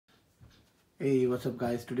Hey, what's up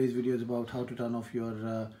guys? Today's video is about how to turn off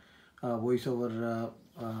your voiceover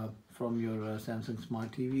from your Samsung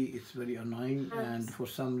Smart TV. It's very annoying and for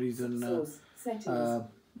some reason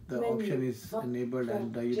the option is enabled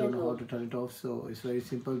and you don't know how to turn it off. So it's very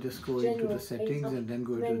simple. Just go into the settings and then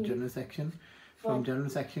go into the general section. From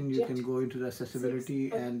general section you can go into the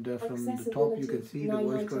accessibility and from the top you can see the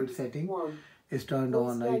voice code setting is turned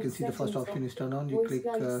on. Now you can see the first option is turned on. You click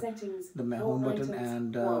the home button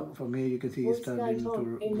and from here you can see it's turned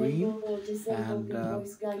into green, and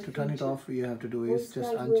to turn it off you have to do is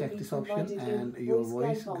just uncheck this option and your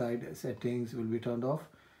voice guide settings will be turned off.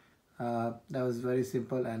 That was very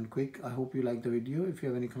simple and quick. I hope you liked the video. If you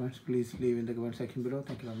have any comments, please leave in the comment section below.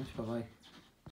 Thank you very much. Bye bye.